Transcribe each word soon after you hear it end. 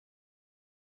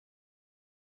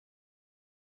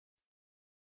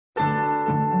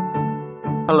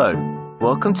Hello,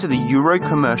 welcome to the Euro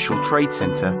Commercial Trade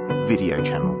Centre video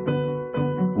channel.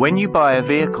 When you buy a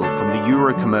vehicle from the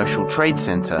Euro Commercial Trade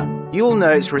Centre, you'll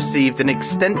know it's received an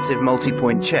extensive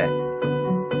multi-point check,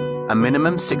 a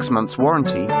minimum 6 months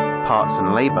warranty, parts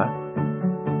and labour,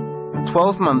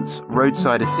 12 months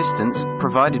roadside assistance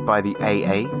provided by the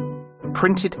AA,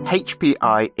 printed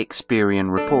HPI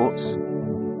Experian reports,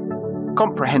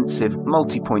 comprehensive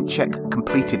multi-point check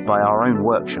completed by our own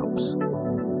workshops,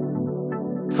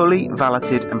 fully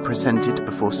valeted and presented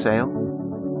before sale,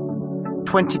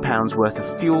 £20 worth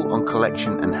of fuel on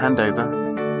collection and handover,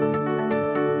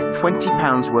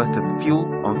 £20 worth of fuel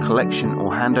on collection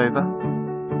or handover,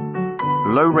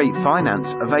 low rate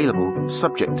finance available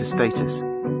subject to status.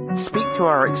 Speak to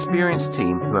our experienced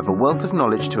team who have a wealth of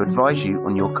knowledge to advise you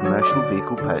on your commercial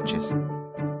vehicle purchase.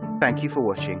 Thank you for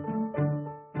watching.